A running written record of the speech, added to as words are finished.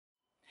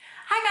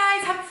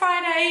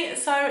Hey,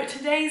 so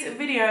today's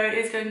video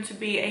is going to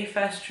be a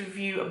first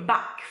review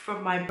back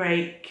from my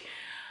break.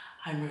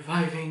 I'm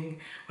reviving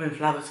when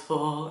flowers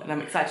fall and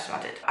I'm excited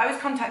about it. I was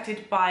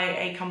contacted by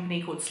a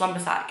company called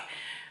SLUMBERSAC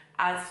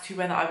as to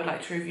whether I would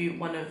like to review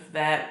one of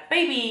their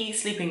baby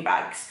sleeping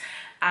bags,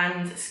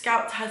 and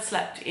Scout has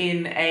slept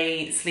in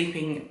a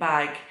sleeping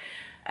bag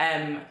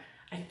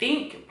I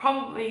think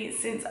probably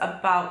since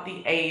about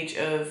the age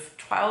of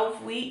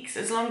 12 weeks.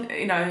 As long,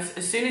 you know,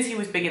 as soon as he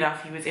was big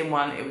enough, he was in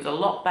one. It was a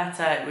lot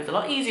better. It was a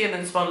lot easier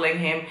than swaddling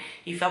him.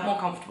 He felt more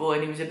comfortable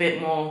and he was a bit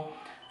more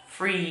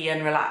free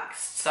and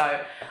relaxed.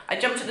 So I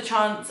jumped at the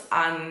chance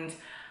and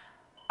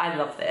I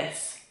love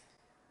this.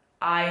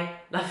 I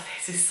love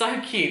this, it's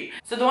so cute.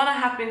 So the one I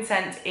have been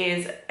sent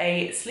is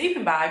a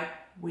sleeping bag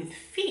with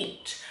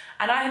feet.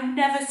 And I have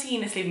never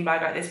seen a sleeping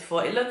bag like this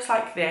before. It looks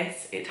like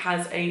this. It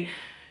has a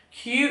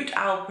cute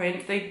owl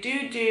print. They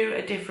do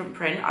a different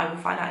print. I will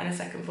find out in a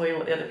second for you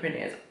what the other print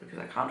is because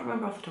I can't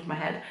remember off the top of my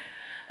head.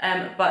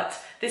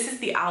 But this is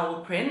the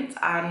owl print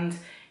and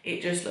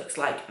it just looks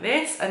like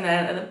this. And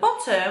then at the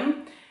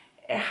bottom,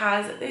 it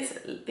has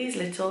these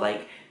little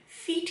like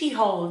feety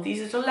holes,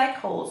 these little leg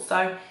holes.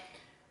 So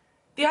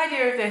the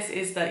idea of this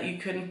is that you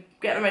can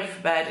get them ready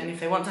for bed, and if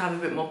they want to have a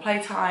bit more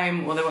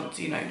playtime or they want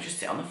to, you know, just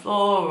sit on the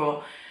floor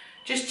or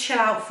just chill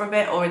out for a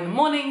bit, or in the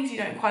mornings you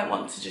don't quite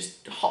want to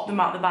just hop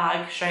them out the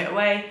bag straight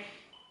away.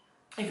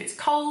 If it's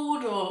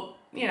cold or,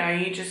 you know,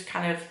 you just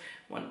kind of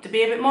want to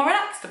be a bit more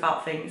relaxed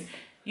about things,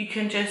 you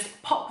can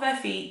just pop their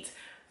feet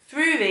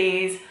through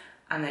these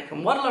and they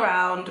can waddle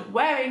around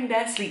wearing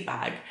their sleep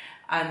bag,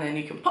 and then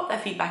you can pop their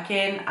feet back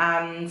in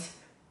and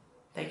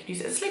they could use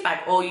it as a sleep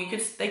bag, or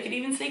they could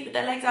even sleep with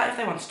their legs out if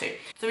they wanted to.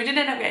 So we did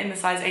end up getting the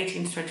size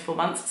 18 to 24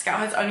 months. Scout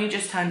has only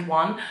just turned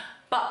 1,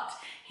 but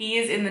he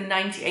is in the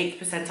 98th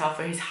percentile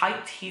for his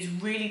height. He's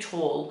really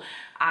tall,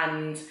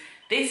 and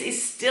this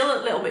is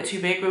still a little bit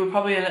too big. We were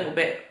probably a little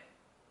bit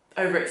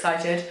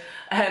overexcited.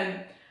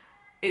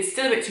 It's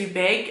still a bit too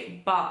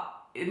big, but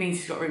it means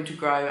he's got room to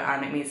grow,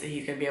 and it means that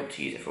he's going to be able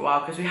to use it for a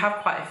while, because we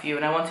have quite a few,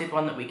 and I wanted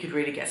one that we could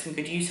really get some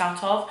good use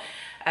out of,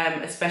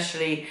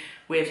 especially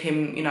with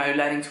him, you know,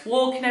 learning to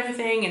walk and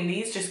everything, and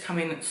these just come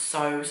in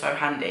so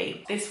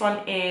handy. This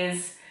one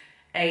is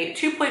a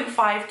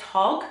 2.5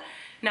 tog.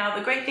 Now,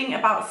 the great thing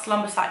about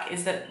SLUMBERSAC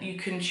is that you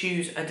can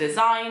choose a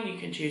design, you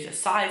can choose a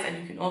size, and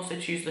you can also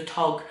choose the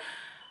tog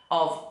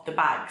of the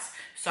bags.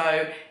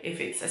 So if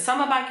it's a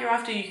summer bag you're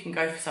after, you can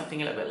go for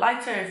something a little bit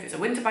lighter. If it's a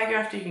winter bag you're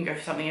after, you can go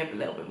for something a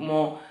little bit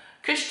more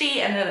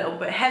cushy and a little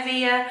bit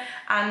heavier,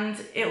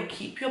 and it'll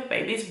keep your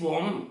babies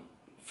warm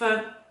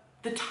for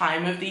the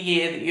time of the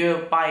year that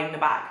you're buying the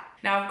bag.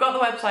 Now, I've got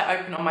the website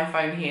open on my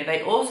phone here.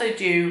 They also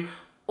do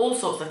all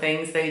sorts of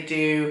things. They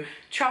do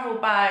travel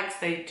bags,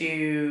 they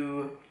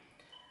do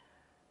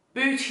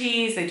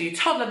booties, they do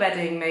toddler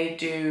bedding, they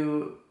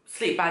do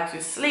sleep bags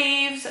with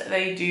sleeves,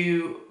 they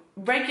do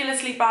regular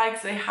sleep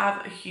bags. They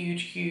have a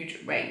huge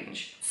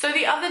range. So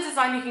the other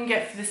design you can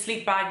get for the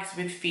sleep bags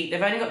with feet,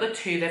 they've only got the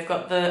 2. They've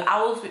got the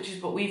owls, which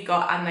is what we've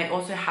got, and they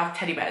also have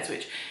teddy bears,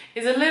 which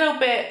is a little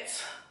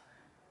bit,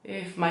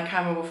 if my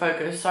camera will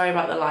focus, sorry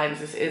about the lines,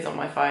 this is on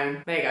my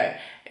phone. There you go.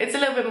 It's a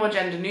little bit more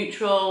gender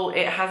neutral.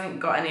 It hasn't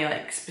got any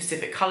like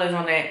specific colours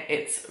on it.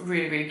 It's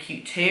really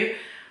cute too,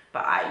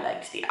 but I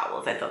liked the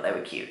owls. I thought they were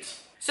cute.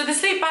 So the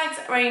sleep bags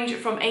range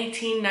from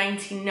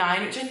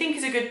 $18.99, which I think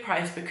is a good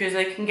price because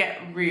they can get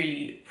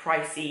really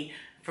pricey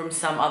from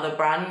some other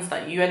brands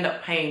that you end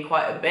up paying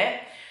quite a bit.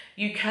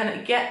 You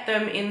can get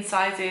them in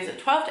sizes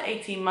 12 to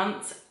 18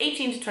 months,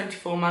 18 to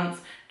 24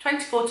 months,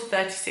 24 to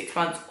 36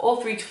 months,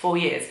 or 3 to 4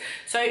 years.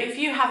 So if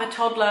you have a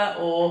toddler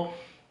or,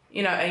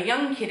 you know, a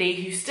young kiddie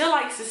who still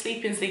likes to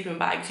sleep in sleeping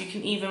bags, you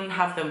can even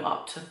have them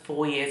up to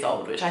 4 years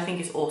old, which I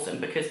think is awesome,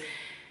 because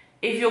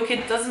if your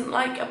kid doesn't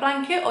like a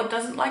blanket or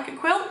doesn't like a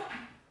quilt,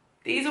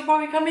 these will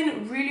probably come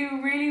in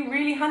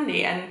really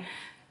handy, and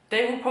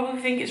they will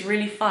probably think it's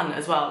really fun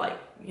as well, like,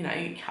 you know,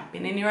 you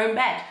camping in your own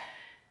bed.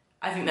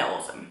 I think they're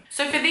awesome.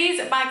 So for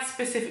these bags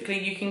specifically,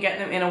 you can get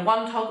them in a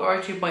 1 tog or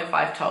a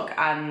 2.5 tog,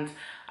 and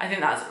I think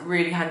that's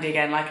really handy.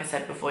 Again, like I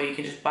said before, you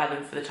can just buy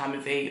them for the time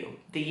of the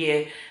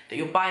year that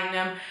you're buying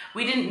them.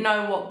 We didn't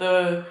know what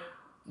the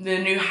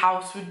new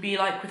house would be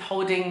like with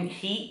holding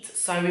heat,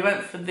 so we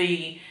went for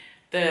the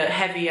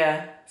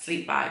heavier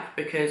sleep bag,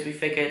 because we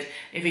figured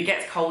if it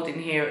gets cold in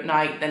here at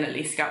night, then at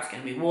least Scout's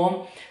going to be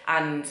warm.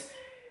 And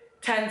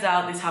turns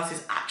out this house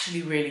is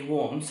actually really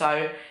warm,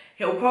 so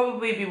it'll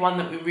probably be one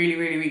that we really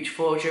reach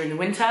for during the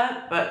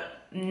winter,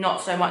 but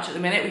not so much at the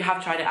minute. We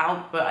have tried it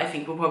out, but I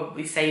think we'll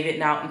probably save it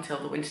now until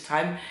the winter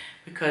time,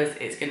 because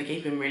it's going to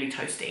keep him really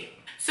toasty.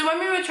 So when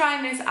we were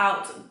trying this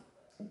out,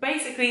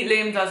 basically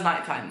Liam does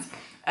night times.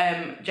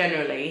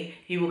 Generally,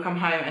 he will come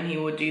home and he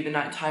will do the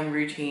nighttime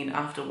routine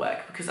after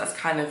work, because that's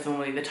kind of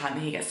normally the time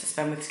that he gets to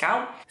spend with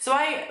Scout. So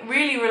I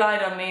really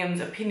relied on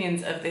Liam's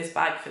opinions of this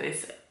bag for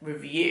this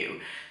review.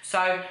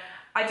 So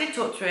I did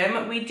talk to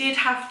him. We did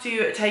have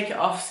to take it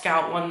off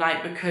Scout one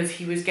night because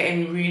he was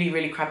getting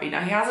really crabby.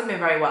 Now, he hasn't been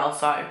very well,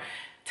 so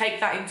take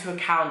that into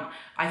account,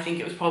 I think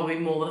it was probably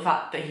more the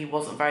fact that he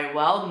wasn't very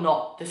well,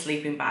 not the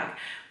sleeping bag.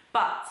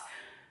 But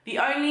the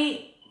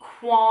only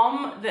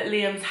qualm that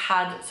Liam's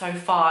had so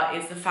far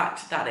is the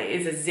fact that it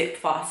is a zip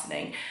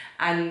fastening,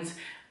 and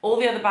all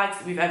the other bags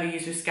that we've ever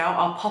used with Scout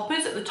are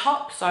poppers at the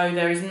top, so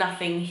there is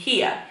nothing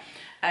here.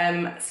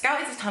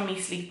 Scout is a tummy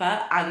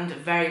sleeper, and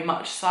very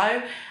much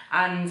so,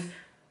 and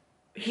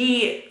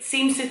he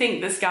seems to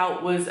think that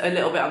Scout was a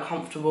little bit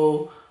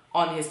uncomfortable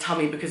on his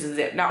tummy because of the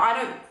zip. Now,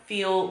 I don't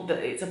feel that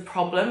it's a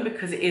problem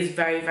because it is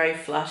very, very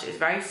flush, it's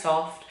very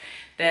soft,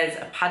 there's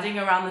a padding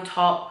around the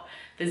top,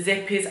 the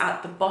zip is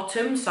at the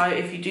bottom, so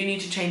if you do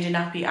need to change a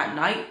nappy at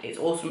night, it's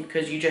awesome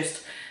because you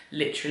just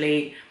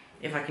literally,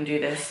 if I can do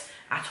this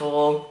at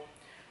all,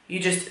 you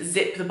just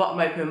zip the bottom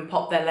open,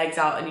 pop their legs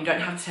out, and you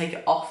don't have to take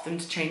it off them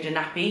to change a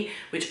nappy,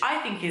 which I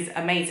think is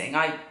amazing.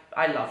 I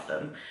love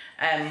them.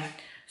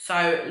 So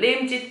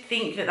Liam did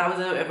think that that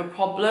was a bit of a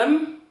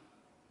problem.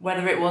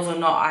 Whether it was or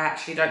not, I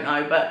actually don't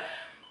know, but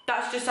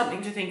that's just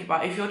something to think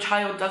about. If your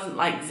child doesn't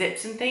like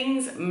zips and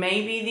things,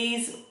 maybe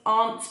these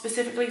aren't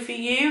specifically for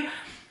you.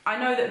 I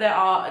know that there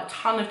are a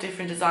ton of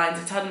different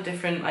designs, a ton of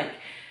different like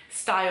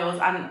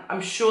styles, and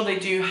I'm sure they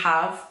do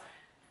have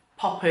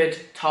poppered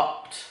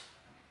topped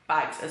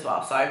bags as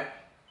well, so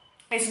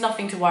it's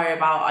nothing to worry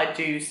about. I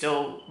do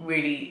still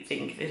really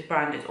think this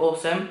brand is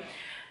awesome.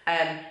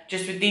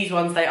 Just with these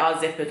ones, they are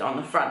zippered on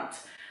the front.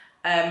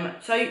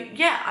 So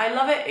yeah, I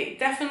love it. It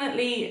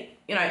definitely,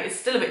 you know, it's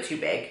still a bit too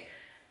big.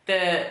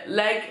 The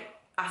leg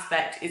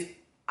aspect is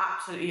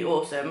absolutely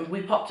awesome.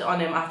 We popped it on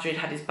him after he'd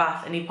had his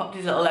bath, and he popped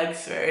his little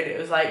legs through, and it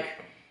was like,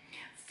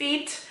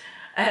 feet.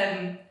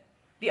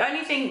 The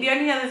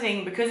only other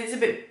thing, because it's a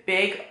bit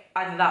big,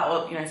 either that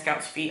or, you know,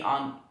 Scout's feet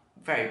aren't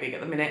very big at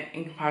the minute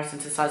in comparison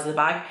to the size of the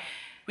bag.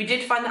 We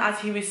did find that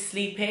as he was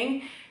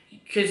sleeping,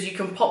 because you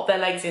can pop their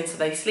legs in so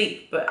they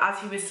sleep, but as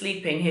he was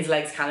sleeping, his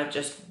legs kind of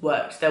just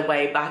worked their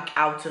way back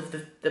out of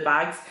the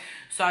bags.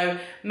 So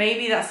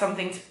maybe that's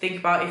something to think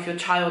about if your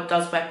child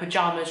does wear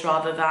pajamas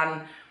rather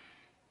than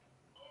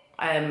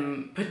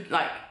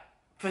like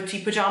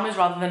footy pajamas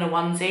rather than a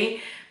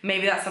onesie.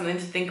 Maybe that's something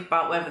to think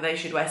about, whether they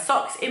should wear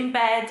socks in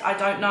bed. I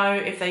don't know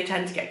if they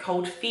tend to get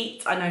cold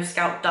feet. I know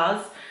Scout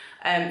does.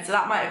 So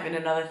that might have been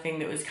another thing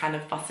that was kind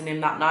of fussing him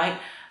that night.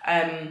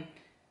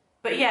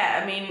 But yeah,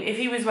 I mean, if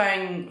he was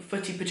wearing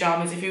footy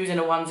pajamas, if he was in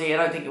a onesie, I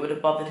don't think it would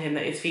have bothered him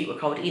that his feet were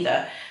cold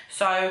either.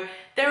 So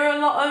there are a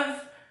lot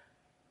of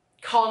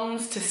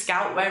cons to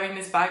Scout wearing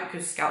this bag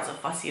because Scout's a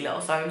fussy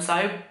little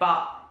so-and-so,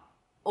 but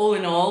all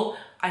in all,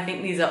 I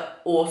think these are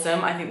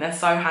awesome. I think they're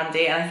so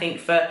handy, and I think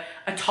for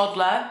a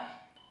toddler,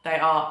 they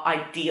are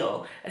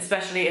ideal,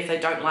 especially if they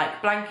don't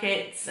like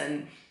blankets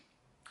and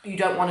you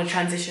don't want to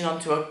transition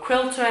onto a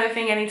quilt or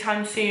anything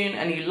anytime soon,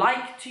 and you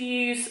like to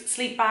use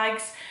sleep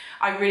bags.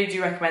 I really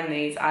do recommend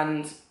these,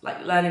 and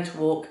like learning to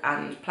walk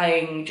and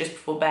playing just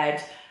before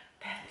bed,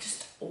 they're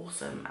just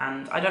awesome,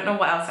 and I don't know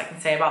what else I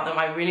can say about them.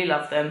 I really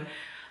love them.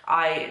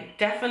 I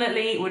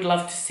definitely would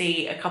love to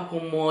see a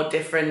couple more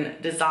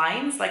different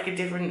designs, like a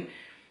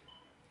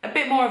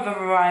bit more of a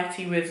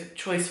variety with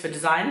choice for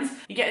designs.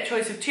 You get a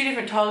choice of 2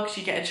 different togs,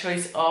 you get a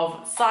choice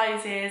of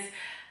sizes,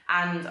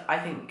 and I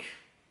think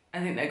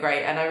they're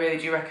great, and I really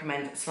do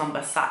recommend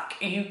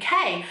SLUMBERSAC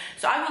UK.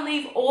 So I will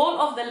leave all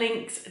of the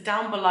links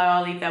down below.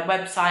 I'll leave their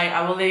website.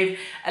 I will leave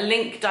a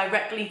link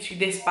directly to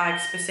this bag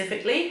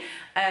specifically,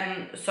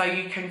 so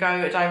you can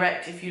go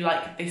direct if you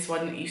like this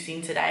one that you've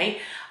seen today.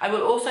 I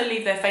will also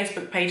leave their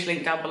Facebook page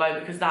link down below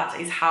because that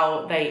is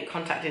how they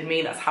contacted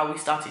me. That's how we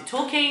started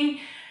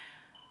talking.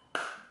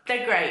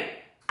 They're great.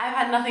 I've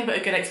had nothing but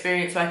a good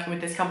experience working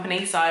with this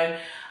company, so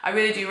I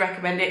really do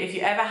recommend it. If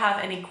you ever have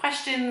any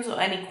questions or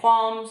any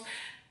qualms,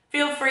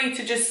 feel free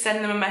to just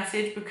send them a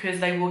message because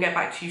they will get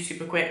back to you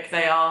super quick.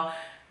 They are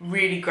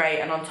really great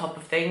and on top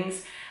of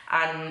things,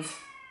 and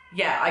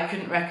yeah, I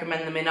couldn't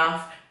recommend them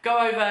enough. Go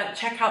over,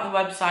 check out the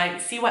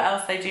website, see what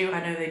else they do.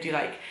 I know they do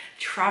like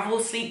travel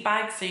sleep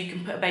bags, so you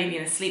can put a baby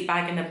in a sleep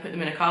bag and then put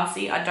them in a car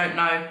seat. I don't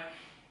know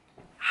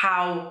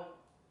how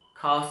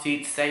car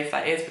seat safe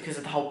that is because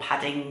of the whole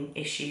padding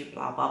issue,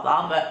 blah blah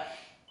blah, but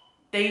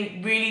they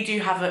really do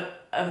have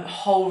a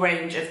whole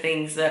range of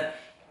things that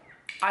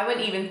I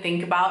wouldn't even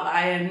think about.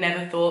 I had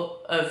never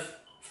thought of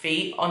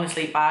feet on a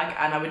sleep bag,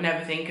 and I would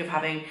never think of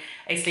having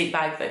a sleep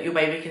bag that your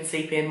baby can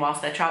sleep in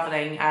whilst they're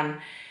traveling, and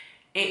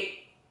they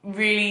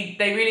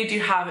really do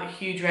have a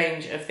huge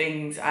range of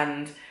things,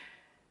 and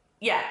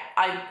yeah,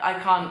 I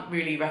can't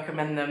really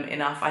recommend them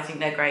enough. I think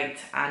they're great,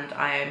 and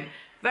I am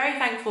very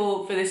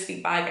thankful for this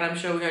sleep bag, and I'm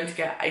sure we're going to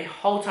get a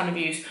whole ton of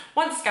use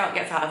once Scout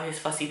gets out of his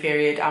fussy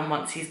period and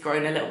once he's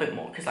grown a little bit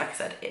more, because like I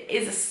said, it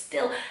is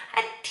still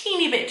a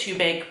teeny bit too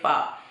big,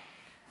 but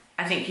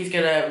I think he's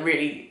gonna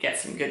really get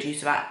some good use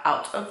of that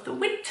out of the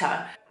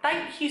winter.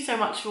 Thank you so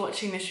much for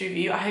watching this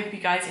review. I hope you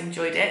guys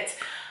enjoyed it.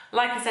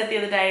 Like I said the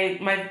other day,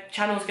 my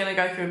channel's gonna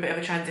go through a bit of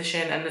a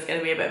transition, and there's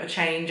gonna be a bit of a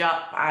change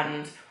up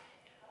and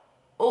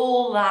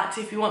all that.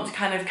 If you want to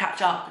kind of catch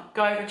up,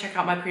 go over and check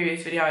out my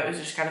previous video. It was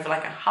just kind of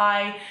like a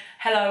hi,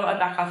 hello, I'm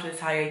back after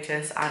this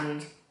hiatus,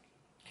 and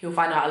you'll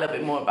find out a little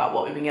bit more about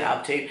what we've been getting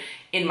up to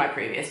in my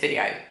previous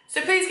video.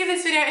 So please give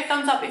this video a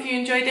thumbs up if you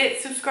enjoyed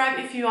it, subscribe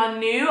if you are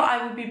new.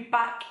 I will be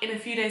back in a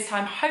few days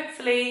time,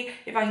 hopefully,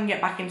 if I can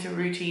get back into a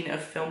routine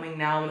of filming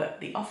now that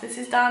the office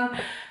is done.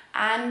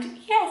 And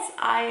yes,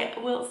 I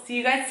will see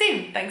you guys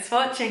soon. Thanks for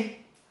watching.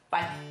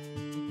 Bye.